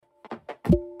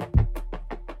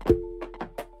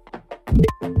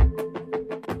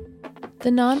The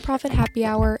Nonprofit Happy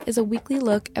Hour is a weekly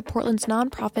look at Portland's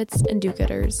nonprofits and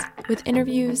do-gooders, with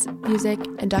interviews, music,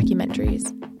 and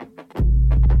documentaries.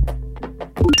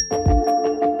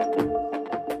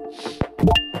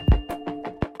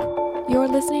 You're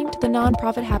listening to the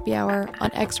Nonprofit Happy Hour on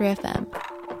X-Ray FM,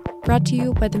 brought to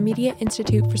you by the Media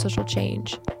Institute for Social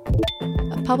Change,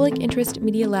 a public interest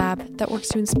media lab that works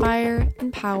to inspire,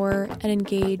 empower, and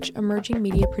engage emerging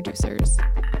media producers.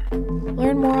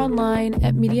 Learn more online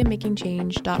at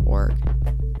MediaMakingChange.org.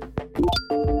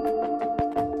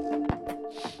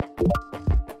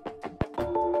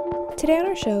 Today on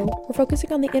our show, we're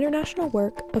focusing on the international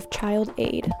work of Child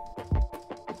Aid.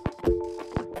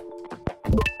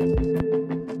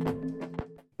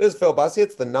 This is Phil Bussey.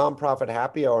 It's the Nonprofit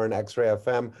Happy Hour on X-Ray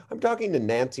FM. I'm talking to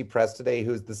Nancy Press today,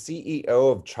 who's the CEO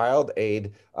of Child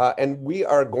Aid, and we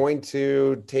are going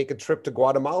to take a trip to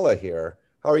Guatemala here.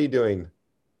 How are you doing?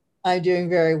 I'm doing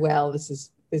very well. This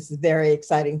is very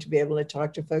exciting to be able to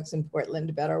talk to folks in Portland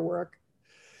about our work.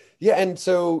 Yeah, and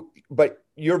so, but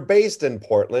you're based in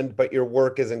Portland, but your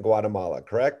work is in Guatemala,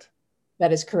 correct?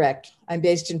 That is correct. I'm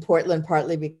based in Portland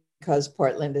partly because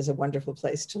Portland is a wonderful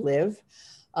place to live,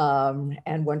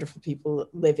 and wonderful people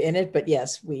live in it. But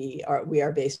yes, we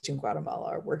are based in Guatemala.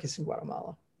 Our work is in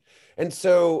Guatemala. And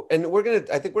so, and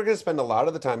I think we're gonna spend a lot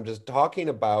of the time just talking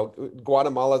about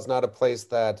Guatemala. Is not a place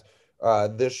that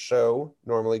this show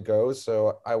normally goes,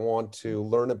 so I want to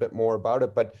learn a bit more about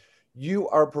it. But you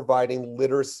are providing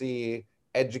literacy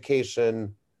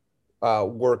education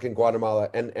work in Guatemala,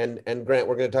 and Grant,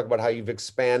 we're going to talk about how you've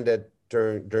expanded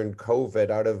during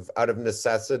COVID out of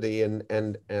necessity,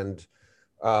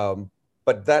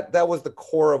 but that was the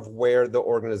core of where the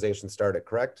organization started,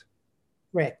 correct?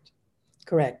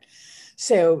 Correct.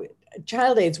 So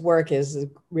Child Aid's work is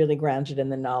really grounded in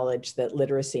the knowledge that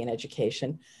literacy and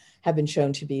education have been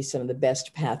shown to be some of the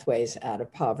best pathways out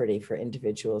of poverty for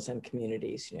individuals and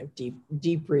communities,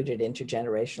 deep-rooted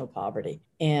intergenerational poverty.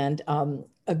 And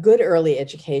a good early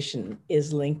education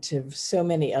is linked to so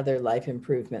many other life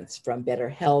improvements, from better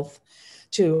health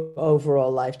to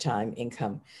overall lifetime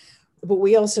income. But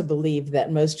we also believe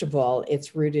that most of all,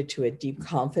 it's rooted to a deep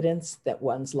confidence that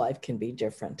one's life can be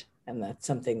different. And that's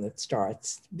something that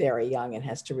starts very young and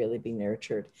has to really be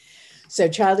nurtured. So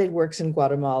Child Aid works in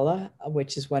Guatemala,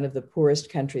 which is one of the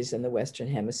poorest countries in the Western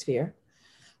Hemisphere.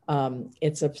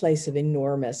 It's a place of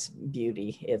enormous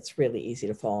beauty. It's really easy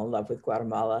to fall in love with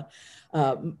Guatemala.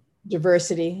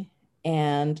 Diversity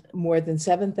and more than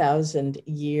 7,000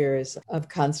 years of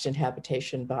constant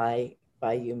habitation by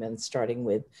humans, starting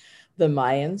with the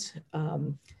Mayans,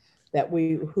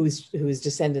 whose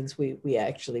descendants we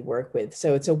actually work with.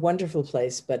 So it's a wonderful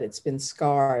place, but it's been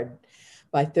scarred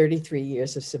by 33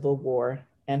 years of civil war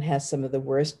and has some of the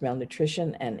worst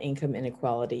malnutrition and income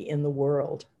inequality in the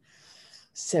world.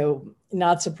 So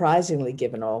not surprisingly,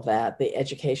 given all that, the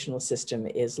educational system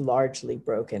is largely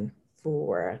broken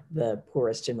for the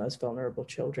poorest and most vulnerable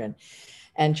children.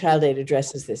 And Child Aid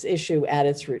addresses this issue at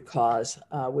its root cause,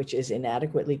 which is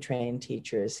inadequately trained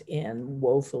teachers in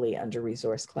woefully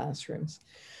under-resourced classrooms.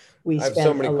 I have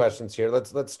so many questions here.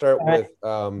 Let's start with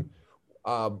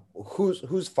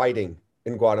who's fighting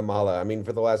in Guatemala? I mean,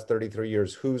 for the last 33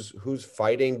 years, who's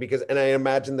fighting? And I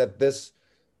imagine that this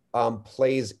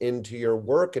plays into your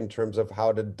work in terms of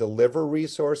how to deliver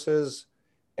resources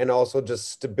and also just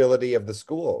stability of the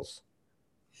schools.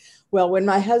 Well, when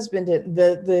my husband,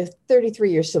 the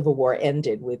 33-year civil war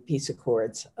ended with peace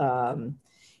accords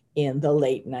in the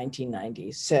late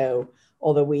 1990s. So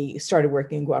although we started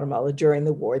working in Guatemala during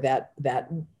the war, that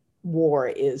war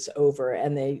is over,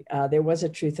 and there was a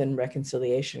truth and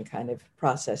reconciliation kind of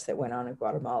process that went on in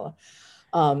Guatemala,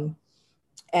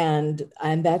 and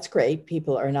that's great.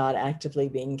 People are not actively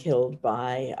being killed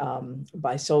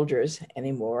by soldiers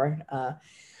anymore.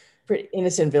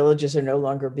 Innocent villages are no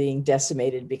longer being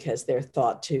decimated because they're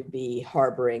thought to be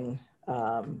harboring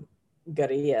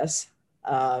guerrillas.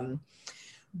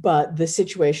 But the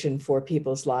situation for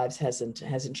people's lives hasn't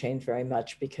changed very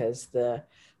much, because the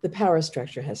power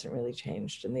structure hasn't really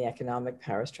changed, and the economic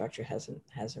power structure hasn't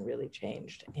really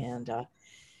changed. And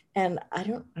I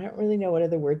don't really know what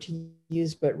other word to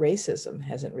use, but racism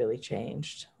hasn't really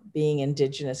changed. Being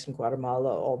indigenous in Guatemala,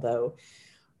 although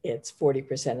it's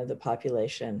 40% of the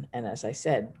population, and as I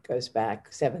said, goes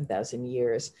back 7,000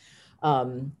 years,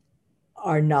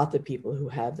 are not the people who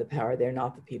have the power. They're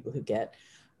not the people who get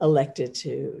elected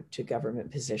to government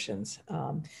positions.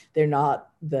 They're not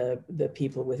the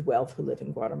people with wealth who live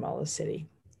in Guatemala City.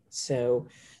 So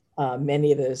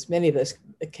many of those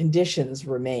conditions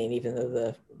remain, even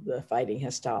though the fighting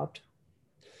has stopped.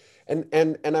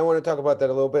 And I want to talk about that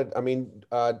a little bit. I mean,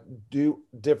 do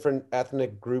different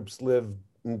ethnic groups live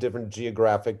in different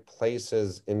geographic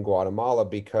places in Guatemala?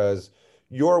 Because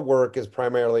your work is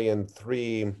primarily in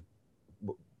three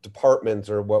departments,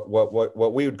 or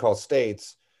what we would call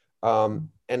states. And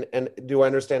do I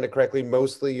understand it correctly?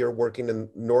 Mostly you're working in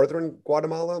northern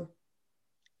Guatemala?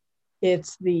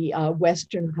 It's the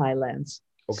Western Highlands.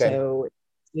 Okay. So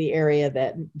the area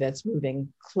that's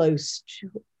moving close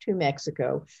to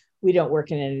Mexico. We don't work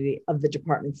in any of the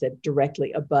departments that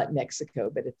directly abut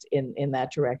Mexico, but it's in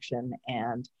that direction.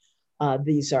 And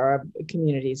these are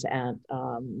communities at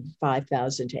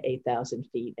 5,000 to 8,000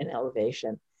 feet in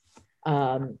elevation.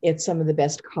 It's some of the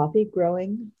best coffee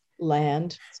growing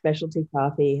land, specialty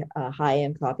coffee,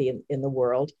 high-end coffee in the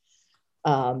world.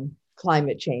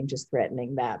 Climate change is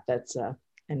threatening that. That's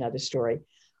another story.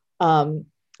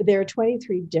 There are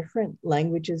 23 different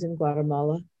languages in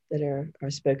Guatemala that are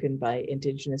spoken by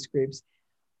indigenous groups.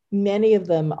 Many of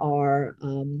them are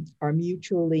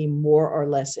mutually more or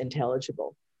less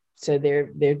intelligible. So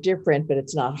they're different, but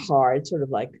it's not hard. Sort of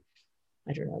like,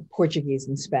 I don't know, Portuguese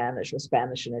and Spanish, or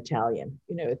Spanish and Italian.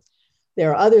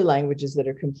 There are other languages that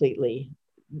are completely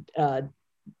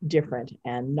different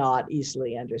and not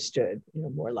easily understood.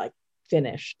 More like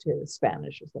Finnish to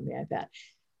Spanish or something like that.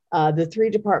 The three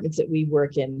departments that we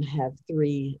work in have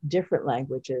three different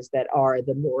languages that are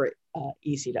the more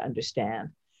easy to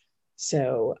understand.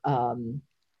 So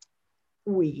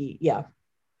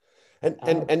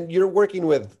And you're working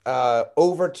with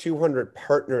over 200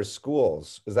 partner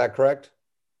schools. Is that correct?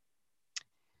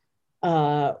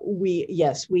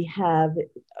 We have.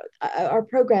 Our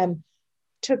program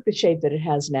took the shape that it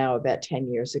has now about 10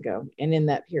 years ago. And in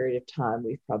that period of time,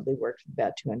 we've probably worked with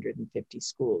about 250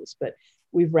 schools, but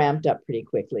we've ramped up pretty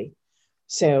quickly.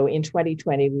 So in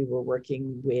 2020, we were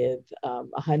working with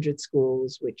 100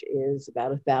 schools, which is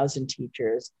about 1,000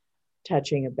 teachers,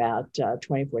 touching about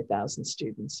 24,000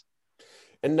 students.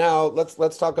 And now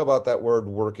let's talk about that word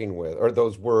working with, or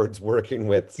those words working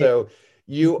with. So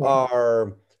you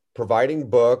are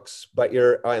providing books, but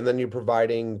and then you're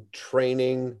providing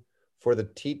training for the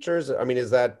teachers. I mean,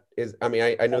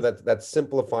 I know that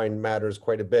simplifying matters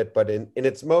quite a bit, but in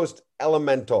its most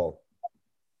elemental.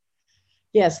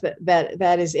 Yes,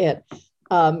 that is it.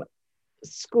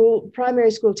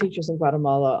 Primary school teachers in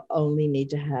Guatemala only need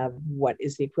to have what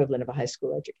is the equivalent of a high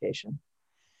school education.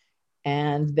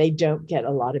 And they don't get a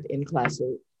lot of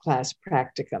class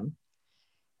practicum.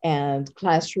 And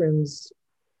classrooms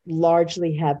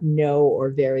largely have no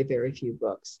or very, very few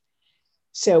books.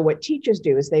 So what teachers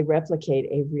do is they replicate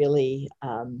a really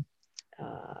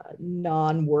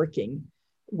non-working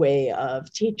way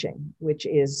of teaching, which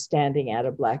is standing at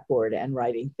a blackboard and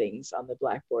writing things on the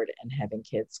blackboard and having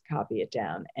kids copy it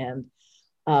down. And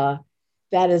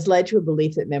that has led to a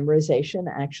belief that memorization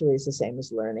actually is the same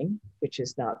as learning, which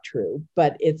is not true,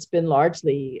 but it's been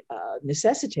largely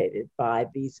necessitated by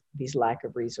these lack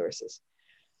of resources.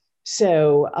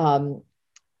 So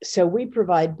we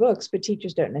provide books, but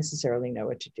teachers don't necessarily know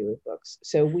what to do with books.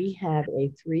 So we have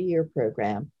a 3-year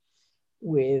program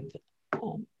with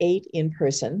 8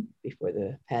 in-person, before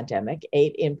the pandemic,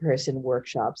 8 in-person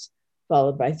workshops,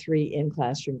 followed by 3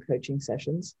 in-classroom coaching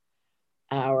sessions.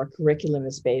 Our curriculum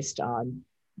is based on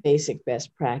basic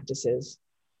best practices.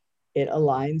 It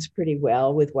aligns pretty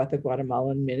well with what the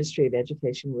Guatemalan Ministry of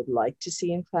Education would like to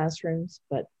see in classrooms,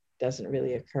 but doesn't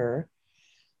really occur.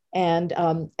 And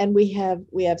we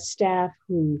have staff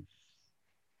who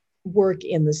work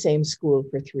in the same school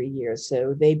for 3 years.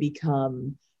 So they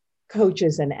become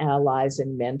coaches and allies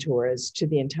and mentors to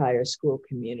the entire school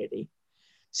community.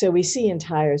 So we see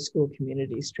entire school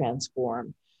communities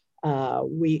transform.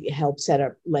 We help set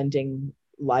up lending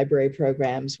library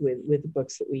programs with the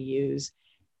books that we use.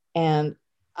 And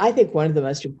I think one of the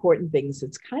most important things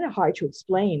that's kind of hard to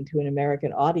explain to an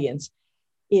American audience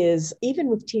is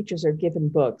even if teachers are given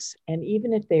books, and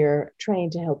even if they're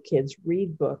trained to help kids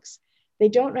read books, they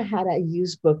don't know how to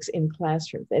use books in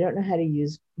classrooms. They don't know how to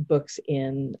use books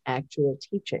in actual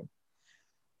teaching.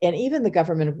 And even the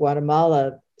government of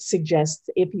Guatemala suggests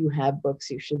if you have books,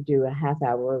 you should do a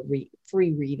half-hour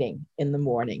free reading in the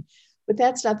morning. But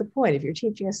that's not the point. If you're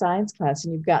teaching a science class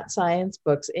and you've got science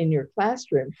books in your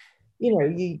classroom,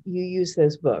 you use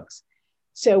those books.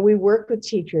 So we work with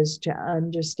teachers to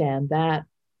understand that.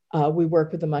 We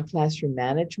work with them on classroom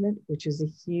management, which is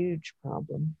a huge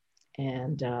problem,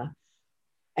 and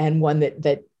one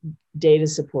that data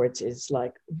supports is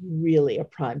like really a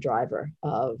prime driver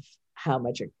of how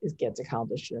much it gets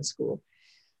accomplished in a school.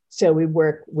 So we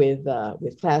work with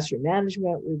classroom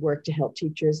management. We work to help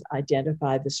teachers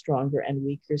identify the stronger and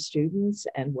weaker students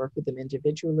and work with them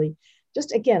individually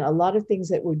just, again, a lot of things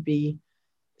that would be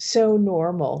so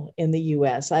normal in the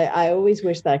US. I always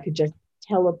wish that I could just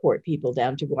teleport people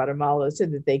down to Guatemala so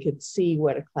that they could see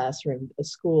what a classroom, a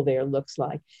school there looks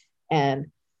like. And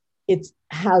it's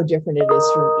how different it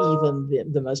is from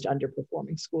even the most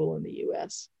underperforming school in the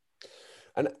US.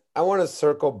 And I want to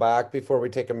circle back before we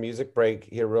take a music break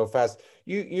here real fast.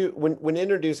 You when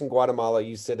introducing Guatemala,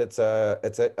 you said it's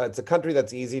a country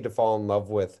that's easy to fall in love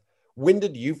with. When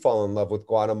did you fall in love with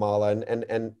Guatemala,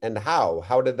 and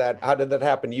how did that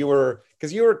happen? You were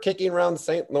kicking around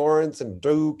St. Lawrence and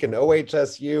Duke and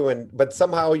OHSU, but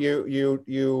somehow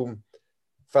you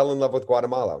fell in love with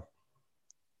Guatemala.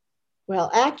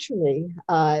 Well, actually,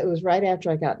 it was right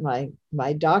after I got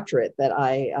my doctorate that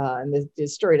and the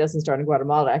story doesn't start in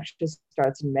Guatemala, it actually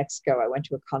starts in Mexico. I went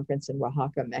to a conference in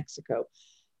Oaxaca, Mexico,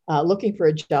 looking for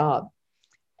a job.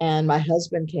 And my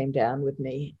husband came down with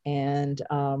me, and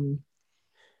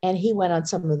he went on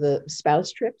some of the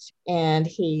spouse trips, and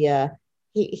he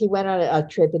went on a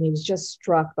trip, and he was just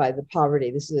struck by the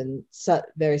poverty. This is in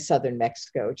very southern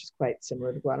Mexico, which is quite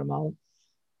similar to Guatemala.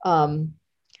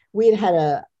 We had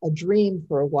a dream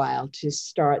for a while to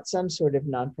start some sort of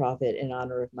nonprofit in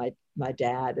honor of my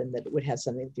dad, and that it would have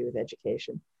something to do with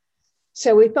education.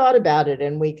 So we thought about it,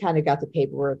 and we kind of got the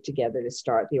paperwork together to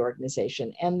start the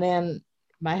organization. And then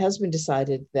my husband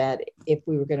decided that if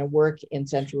we were going to work in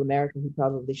Central America, he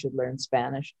probably should learn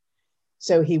Spanish.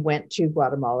 So he went to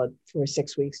Guatemala for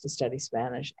 6 weeks to study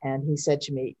Spanish. And he said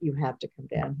to me, "You have to come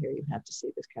down here. You have to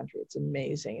see this country. It's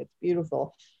amazing. It's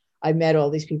beautiful. I met all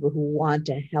these people who want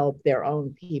to help their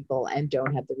own people and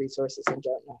don't have the resources and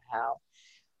don't know how."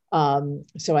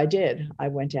 So I did. I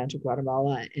went down to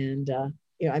Guatemala, and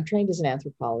I'm trained as an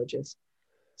anthropologist.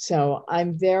 So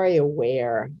I'm very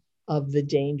aware of the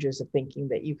dangers of thinking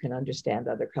that you can understand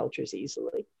other cultures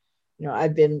easily.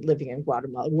 I've been working in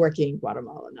Guatemala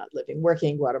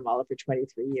for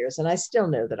 23 years, and I still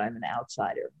know that I'm an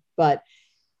outsider. But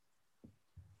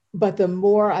the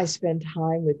more I spend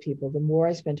time with people, the more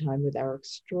I spend time with our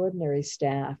extraordinary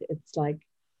staff, it's like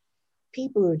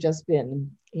people who've just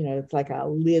been, it's like a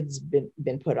lid's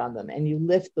been put on them, and you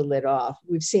lift the lid off.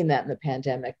 We've seen that in the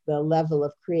pandemic. The level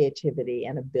of creativity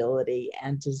and ability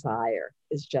and desire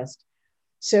is just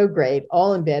so great,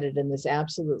 all embedded in this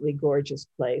absolutely gorgeous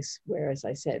place where, as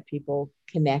I said, people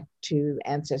connect to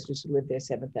ancestors who lived there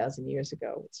 7,000 years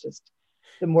ago. It's just,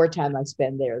 the more time I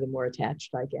spend there, the more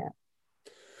attached I get.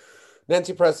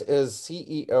 Nancy Press is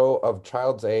CEO of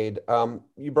Child's Aid.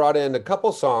 You brought in a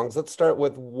couple songs. Let's start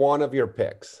with one of your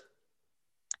picks.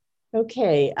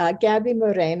 Okay, Gabby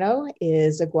Moreno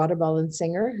is a Guatemalan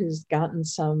singer who's gotten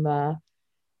some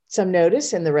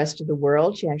notice in the rest of the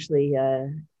world. She actually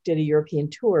did a European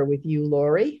tour with Hugh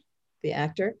Laurie, the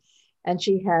actor, and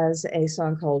she has a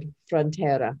song called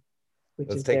Frontera, which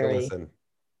Let's is take very... a listen.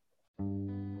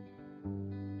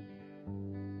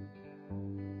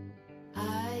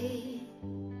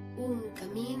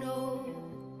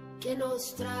 Que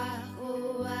nos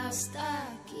trajo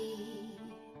hasta aquí,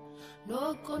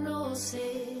 no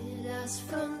conoce las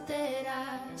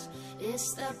fronteras,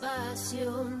 esta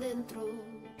pasión dentro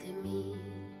de mí,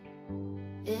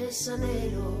 es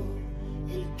anhelo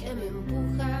el que me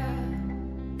empuja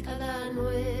cada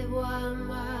nuevo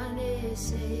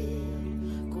amanecer,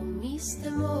 con mis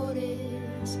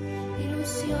temores,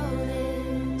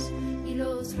 ilusiones y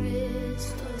los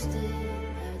restos de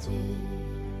ayer.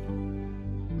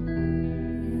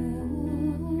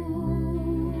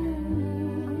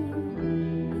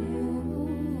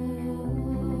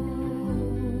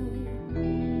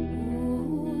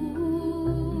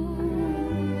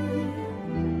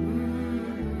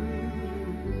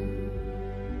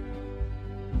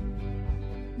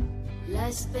 La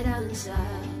esperanza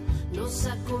nos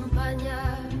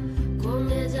acompaña,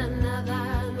 con ella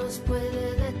nada nos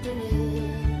puede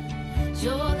detener.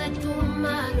 Yo de tu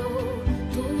mano,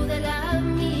 tú de la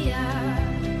mía,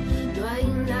 no hay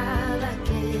nada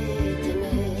que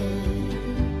temer.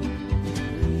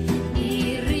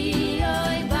 Y río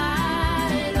y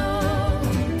bailo,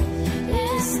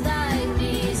 está en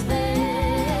mis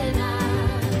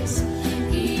venas,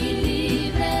 y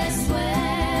libre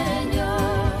sueño,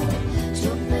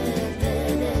 yo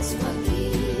pertenezco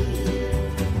aquí,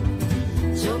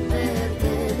 yo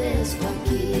pertenezco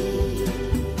aquí.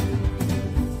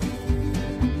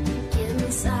 ¿Quién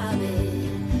sabe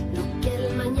lo que el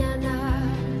mañana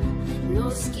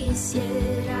nos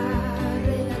quisiera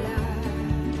regalar?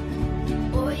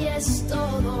 Hoy es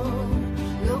todo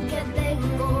lo que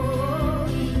tengo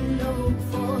y lo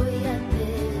voy a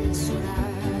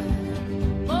atesorar,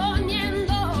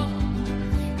 poniendo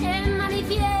en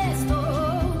manifiesto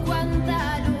cuánta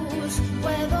luz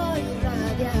puedo irradiar.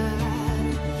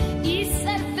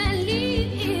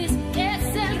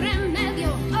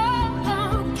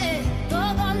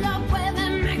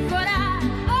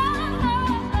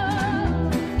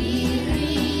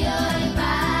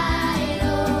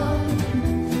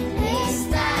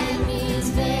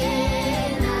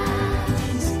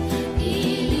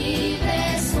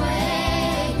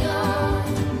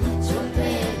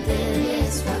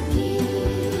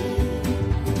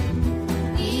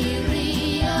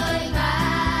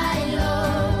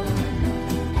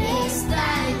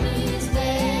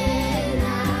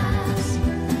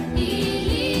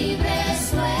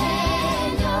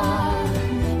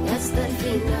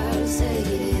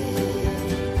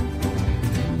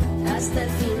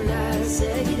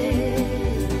 seguiré.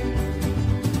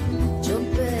 Yo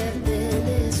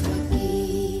pertenezco aquí.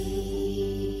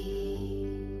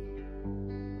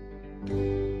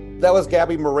 That was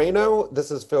Gabby Moreno.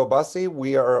 This is Phil Bussey.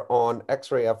 We are on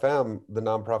X-Ray FM, the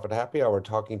nonprofit happy hour,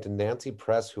 talking to Nancy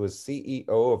Press, who is CEO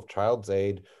of Child's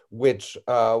Aid, which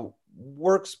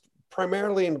works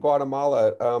primarily in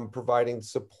Guatemala, providing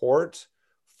support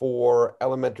for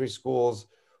elementary schools.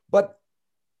 But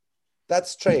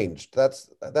that's changed.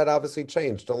 That obviously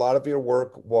changed. A lot of your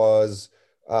work was,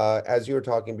 as you were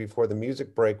talking before the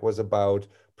music break, was about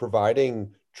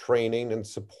providing training and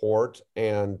support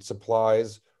and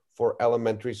supplies for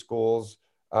elementary schools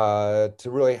to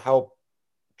really help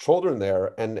children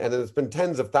there. And there's been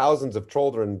tens of thousands of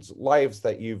children's lives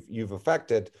that you've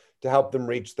affected to help them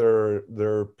reach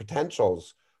their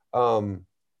potentials.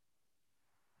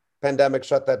 Pandemic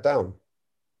shut that down,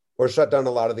 or shut down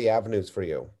a lot of the avenues for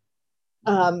you.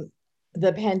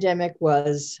 The pandemic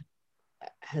was,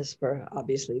 as for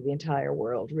obviously the entire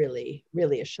world, really,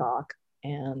 really a shock.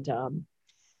 And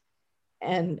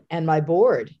my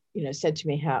board, said to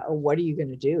me, what are you going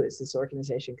to do? Is this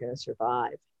organization going to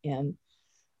survive? And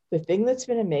the thing that's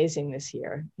been amazing this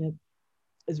year,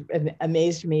 has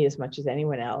amazed me as much as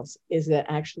anyone else, is that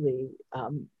actually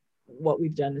what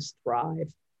we've done is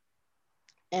thrive.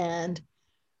 And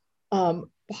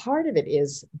part of it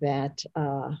is that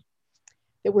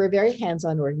we're a very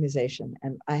hands-on organization,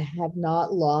 and I have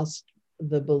not lost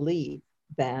the belief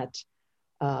that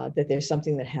there's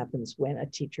something that happens when a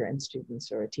teacher and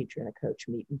students or a teacher and a coach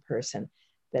meet in person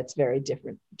that's very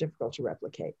difficult to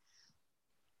replicate.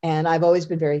 And I've always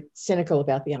been very cynical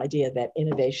about the idea that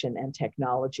innovation and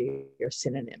technology are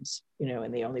synonyms,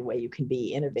 and the only way you can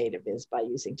be innovative is by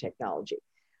using technology.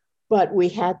 But we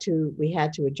had to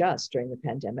adjust during the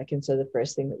pandemic. And so the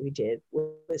first thing that we did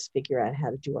was figure out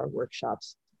how to do our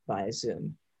workshops via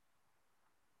Zoom.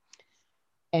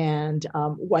 And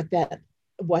what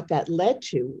that led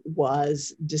to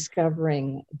was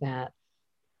discovering that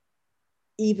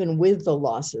even with the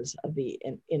losses of the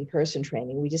in-person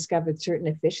training, we discovered certain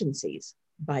efficiencies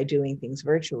by doing things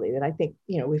virtually that I think,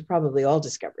 we've probably all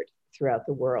discovered throughout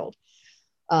the world.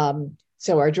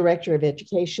 So our director of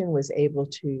education was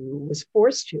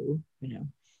forced to,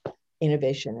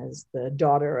 innovation is the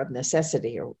daughter of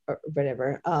necessity or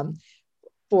whatever,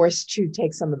 forced to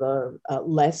take some of the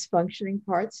less functioning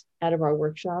parts out of our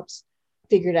workshops,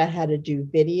 figured out how to do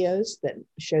videos that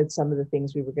showed some of the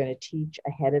things we were going to teach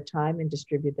ahead of time and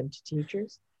distribute them to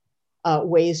teachers,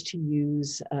 ways to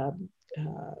use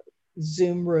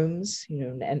Zoom rooms,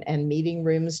 and meeting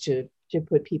rooms to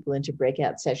put people into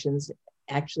breakout sessions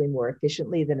actually more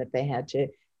efficiently than if they had to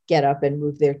get up and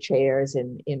move their chairs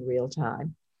in real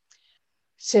time.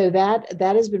 So that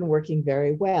has been working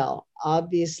very well.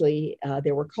 Obviously,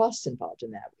 there were costs involved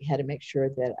in that. We had to make sure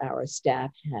that our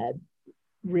staff had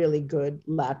really good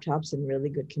laptops and really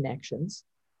good connections.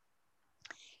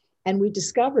 And we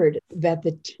discovered that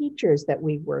the teachers that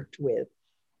we worked with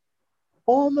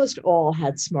almost all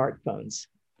had smartphones,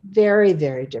 very,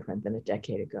 very different than a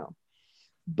decade ago.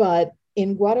 But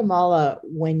in Guatemala,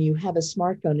 when you have a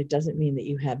smartphone, it doesn't mean that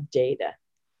you have data.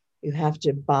 You have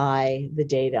to buy the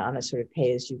data on a sort of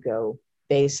pay-as-you-go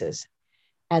basis.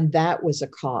 And that was a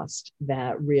cost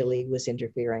that really was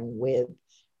interfering with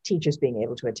teachers being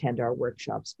able to attend our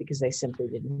workshops because they simply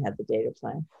didn't have the data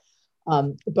plan.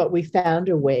 But we found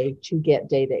a way to get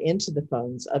data into the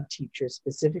phones of teachers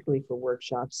specifically for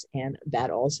workshops, and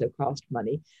that also cost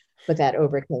money, but that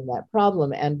overcame that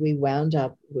problem. And we wound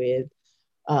up with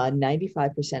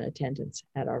 95% attendance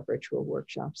at our virtual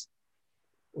workshops,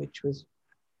 which was,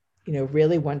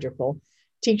 really wonderful.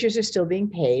 Teachers are still being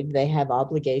paid. They have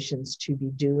obligations to be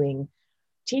doing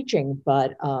teaching,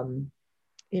 but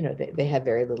they have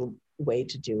very little way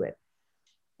to do it.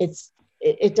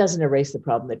 It doesn't erase the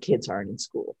problem that kids aren't in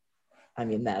school. I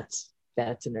mean, that's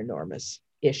an enormous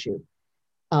issue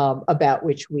about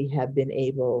which we have been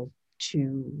able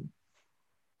to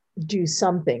do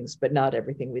some things, but not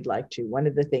everything we'd like to. One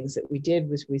of the things that we did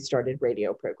was we started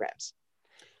radio programs.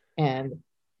 And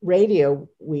radio,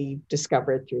 we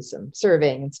discovered through some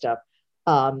surveying and stuff,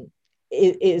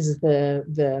 it is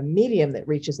the medium that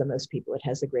reaches the most people. It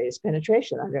has the greatest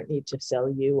penetration. I don't need to sell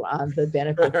you on the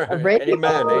benefits of radio.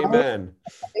 Amen.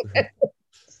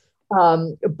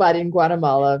 But in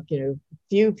Guatemala,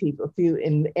 few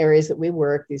in areas that we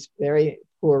work, these very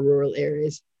poor rural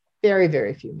areas, very,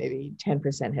 very few, maybe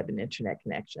 10% have an internet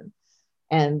connection,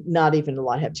 and not even a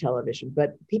lot have television,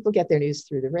 but people get their news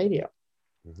through the radio.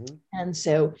 Mm-hmm. And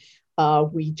so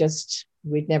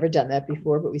we'd never done that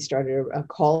before, but we started a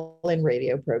call-in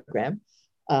radio program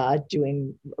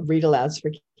doing read-alouds for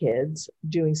kids,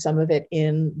 doing some of it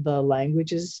in the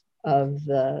languages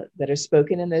that are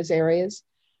spoken in those areas.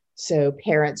 So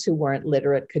parents who weren't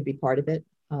literate could be part of it.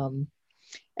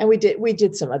 And we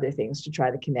did some other things to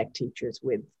try to connect teachers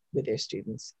with their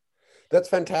students. That's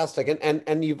fantastic.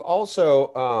 And you've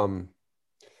also,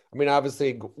 I mean,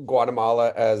 obviously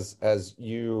Guatemala, as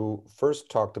you first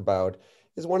talked about,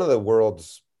 is one of the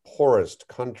world's poorest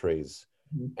countries.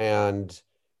 Mm-hmm. And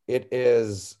it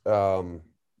is,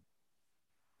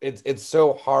 it's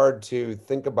so hard to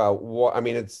think about what, I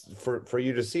mean, it's for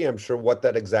you to see, I'm sure, what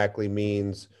that exactly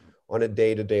means on a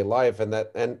day-to-day life.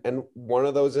 And one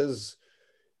of those is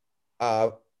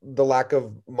the lack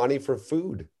of money for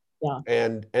food. Yeah.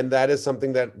 And that is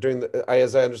something that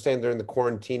as I understand, during the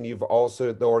quarantine,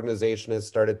 the organization has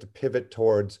started to pivot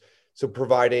towards, so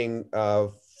providing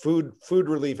food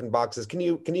relief in boxes. Can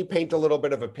you paint a little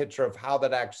bit of a picture of how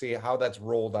that's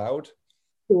rolled out?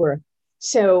 Sure.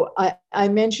 So I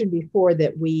mentioned before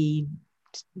that we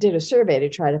did a survey to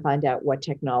try to find out what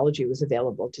technology was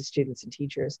available to students and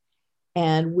teachers.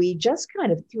 And we just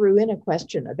kind of threw in a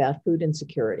question about food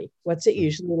insecurity. What's it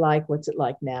usually like? What's it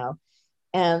like now?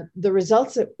 And the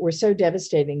results that were so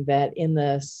devastating that in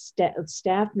the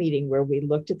staff meeting where we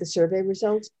looked at the survey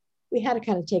results, we had to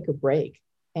kind of take a break.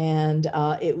 And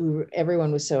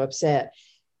everyone was so upset.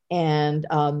 And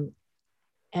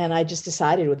I just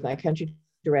decided with my country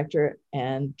director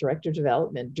and director of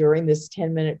development during this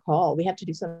 10-minute call, we have to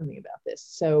do something about this.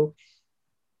 So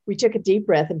we took a deep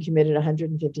breath and committed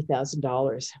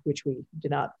 $150,000, which we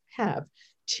did not have,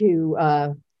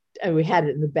 to and we had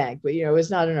it in the bank, but it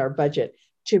was not in our budget,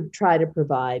 to try to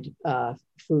provide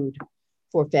food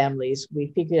for families.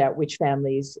 We figured out which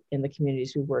families in the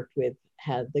communities we worked with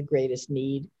had the greatest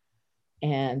need,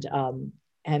 and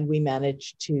we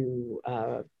managed to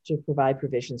provide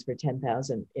provisions for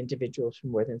 10,000 individuals for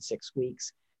more than 6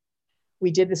 weeks.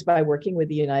 We did this by working with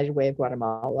the United Way of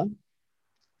Guatemala,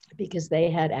 because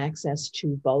they had access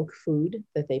to bulk food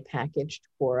that they packaged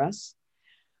for us.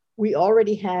 We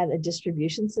already had a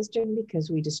distribution system because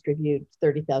we distribute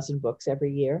 30,000 books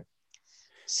every year.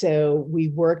 So we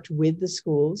worked with the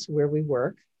schools where we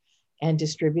work and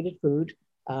distributed food.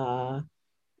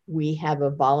 We have a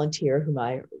volunteer whom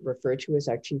I refer to as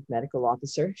our chief medical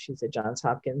officer. She's a Johns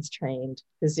Hopkins trained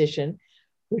physician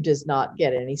who does not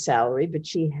get any salary, but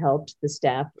she helped the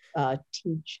staff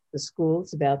teach the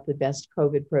schools about the best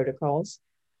COVID protocols.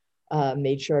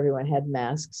 Made sure everyone had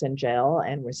masks and gel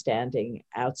and were standing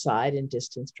outside and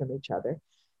distanced from each other.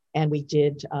 And we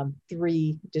did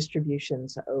 3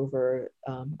 distributions over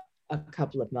a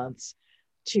couple of months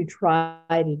to try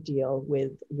to deal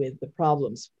with the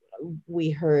problems. We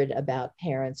heard about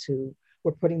parents who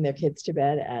were putting their kids to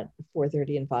bed at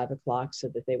 4:30 and 5 o'clock so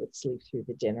that they would sleep through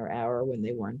the dinner hour when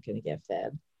they weren't going to get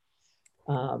fed.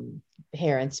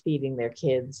 Parents feeding their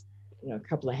kids, a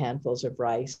couple of handfuls of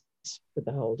rice for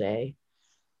the whole day.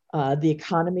 The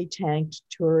economy tanked,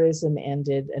 tourism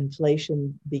ended,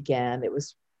 inflation began. It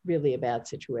was really a bad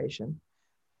situation.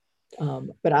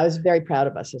 But I was very proud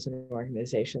of us as an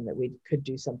organization that we could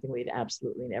do something we'd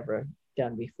absolutely never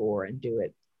done before and do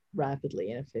it rapidly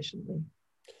and efficiently.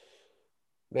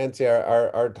 Nancy,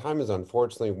 our time is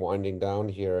unfortunately winding down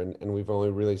here, and we've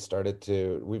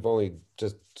only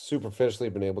just superficially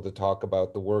been able to talk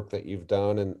about the work that you've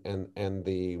done and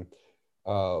the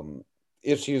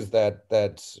issues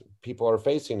that people are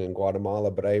facing in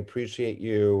Guatemala. But I appreciate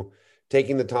you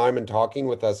taking the time and talking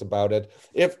with us about it.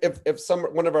 If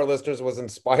one of our listeners was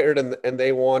inspired and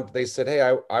they said, hey,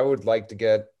 I would like to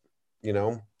get,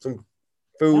 some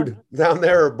food down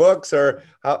there or books, or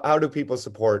how do people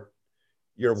support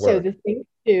your work? So the thing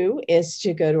to do is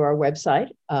to go to our website,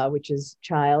 which is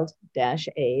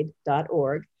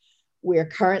child-aid.org. We're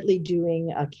currently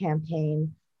doing a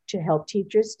campaign to help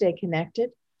teachers stay connected.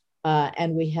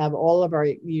 And we have all of our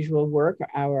usual work.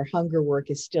 Our hunger work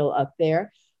is still up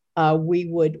there.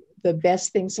 The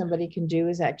best thing somebody can do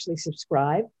is actually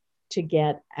subscribe to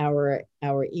get our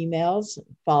emails,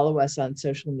 follow us on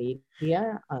social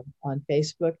media, on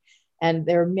Facebook. And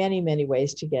there are many, many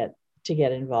ways to get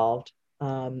involved.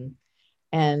 And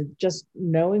just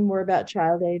knowing more about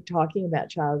Child Aid, talking about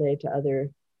Child Aid to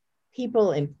other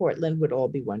people in Portland would all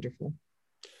be wonderful.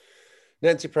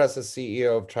 Nancy Press is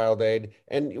CEO of Child Aid,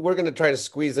 and we're going to try to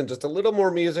squeeze in just a little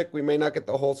more music. We may not get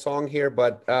the whole song here,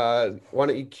 but why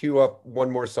don't you cue up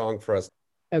one more song for us?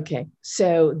 Okay,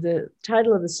 so the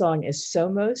title of the song is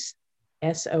Somos,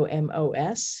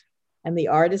 S-O-M-O-S, and the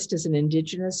artist is an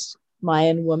indigenous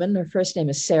Mayan woman. Her first name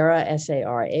is Sarah,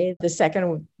 S-A-R-A. The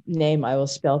second name I will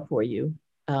spell for you,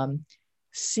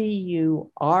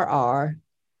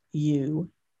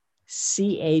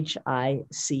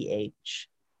 C-U-R-R-U-C-H-I-C-H.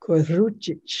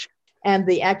 Korucic. And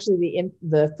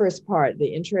the first part,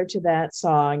 the intro to that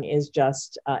song is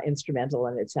just instrumental,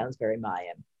 and it sounds very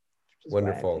Mayan.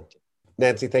 Wonderful.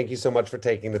 Nancy, thank you so much for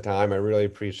taking the time. I really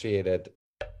appreciate it.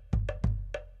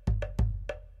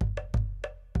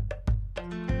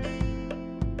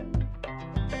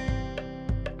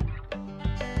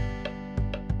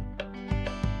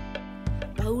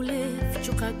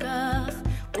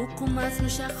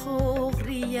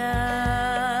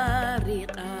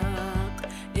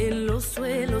 En los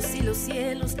suelos y los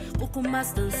cielos, poco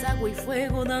más danza agua y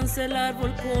fuego, danza el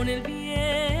árbol con el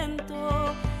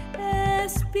viento,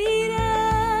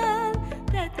 espiral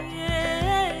de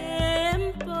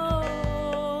tiempo.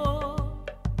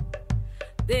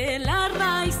 De la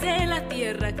raíz de la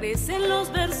tierra crecen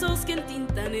los versos que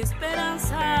entintan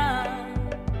esperanza.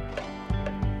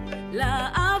 La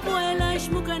abuela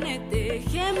Ishmucanet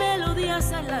teje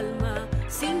melodías al alma,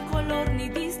 sin color ni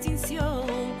distinción.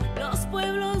 Los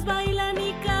pueblos bailan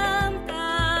y cantan.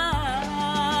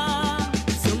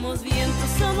 Somos viento,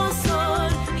 somos sol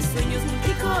y sueños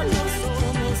multicolores.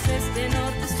 Somos este,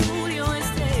 norte, sur y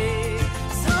oeste.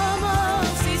 Somos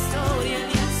historia,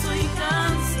 lienzo y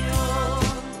canción.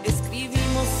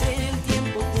 Escribimos el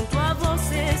tiempo junto a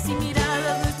voces y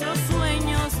miradas. Nuestros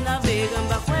sueños navegan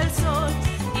bajo el sol.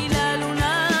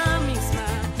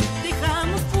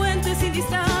 Sin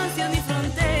distancia ni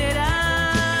fronteras,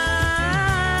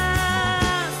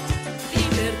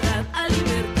 libertad a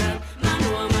libertad,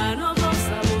 mano a mano, voz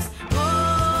a voz,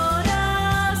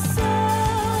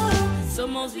 corazón.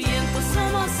 Somos viento,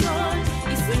 somos sol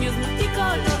y sueños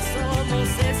multicolor. Somos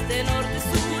este, norte,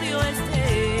 sur y oeste.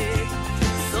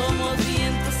 Somos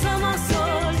viento, somos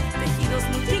sol, tejidos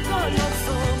multicolor.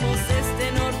 Somos este,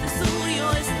 norte, sur y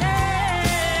oeste.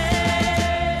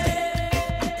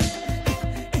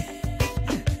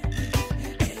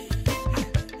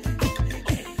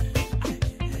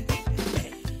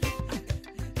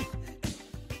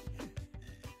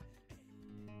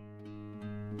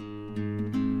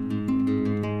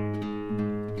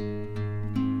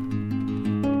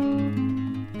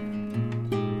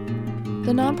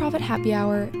 The Nonprofit Happy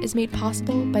Hour is made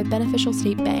possible by Beneficial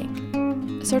State Bank,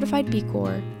 a certified B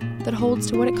Corp that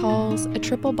holds to what it calls a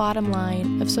triple bottom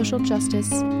line of social justice,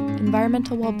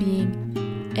 environmental well-being,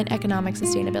 and economic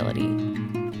sustainability.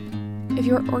 If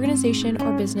your organization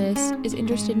or business is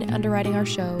interested in underwriting our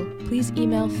show, please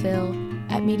email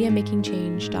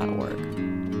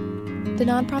phil@mediamakingchange.org. The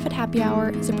Nonprofit Happy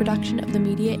Hour is a production of the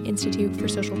Media Institute for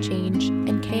Social Change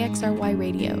and KXRY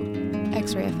Radio,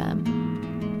 X-Ray FM.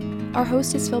 Our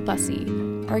host is Phil Bussey.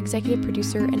 Our executive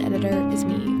producer and editor is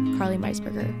me, Carly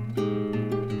Meisberger.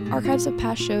 Archives of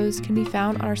past shows can be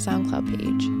found on our SoundCloud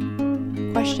page.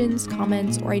 Questions,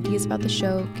 comments, or ideas about the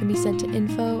show can be sent to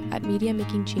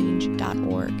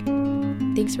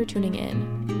info@mediamakingchange.org. Thanks for tuning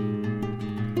in.